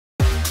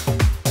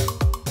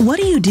What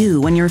do you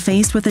do when you're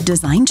faced with a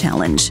design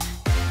challenge?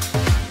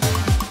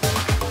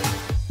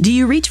 Do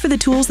you reach for the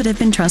tools that have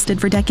been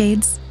trusted for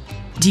decades?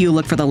 Do you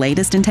look for the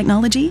latest in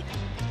technology?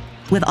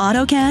 With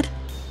AutoCAD,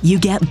 you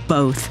get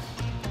both.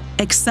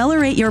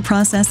 Accelerate your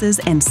processes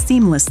and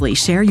seamlessly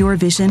share your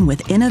vision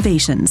with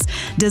innovations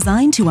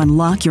designed to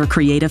unlock your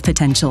creative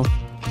potential.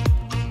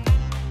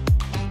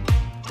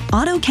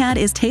 AutoCAD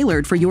is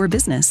tailored for your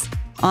business,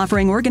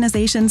 offering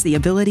organizations the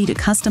ability to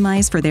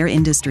customize for their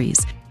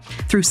industries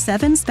through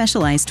 7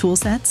 specialized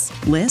toolsets,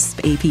 Lisp,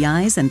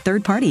 APIs, and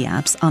third-party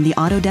apps on the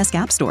Autodesk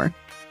App Store.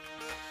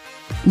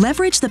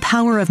 Leverage the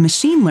power of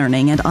machine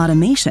learning and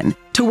automation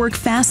to work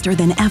faster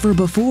than ever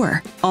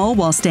before, all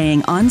while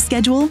staying on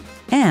schedule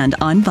and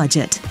on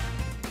budget.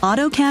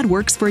 AutoCAD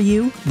works for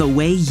you the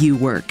way you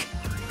work.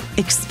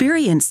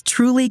 Experience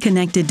truly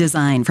connected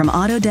design from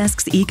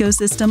Autodesk's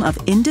ecosystem of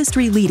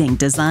industry-leading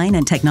design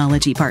and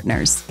technology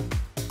partners.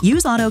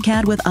 Use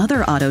AutoCAD with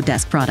other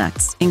Autodesk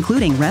products,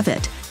 including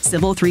Revit,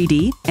 Civil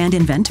 3D, and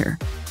Inventor.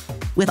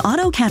 With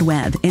AutoCAD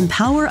Web,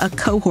 empower a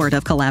cohort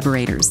of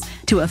collaborators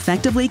to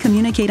effectively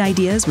communicate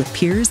ideas with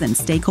peers and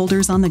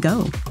stakeholders on the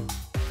go.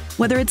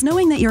 Whether it's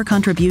knowing that your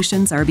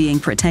contributions are being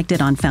protected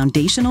on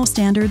foundational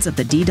standards of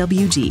the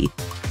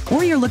DWG,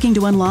 or you're looking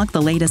to unlock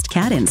the latest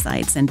CAD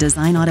insights and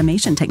design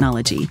automation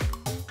technology,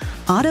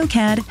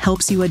 AutoCAD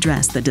helps you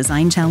address the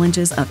design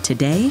challenges of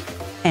today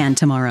and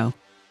tomorrow.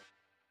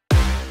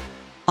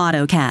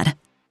 AutoCAD.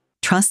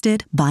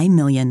 Trusted by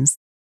millions.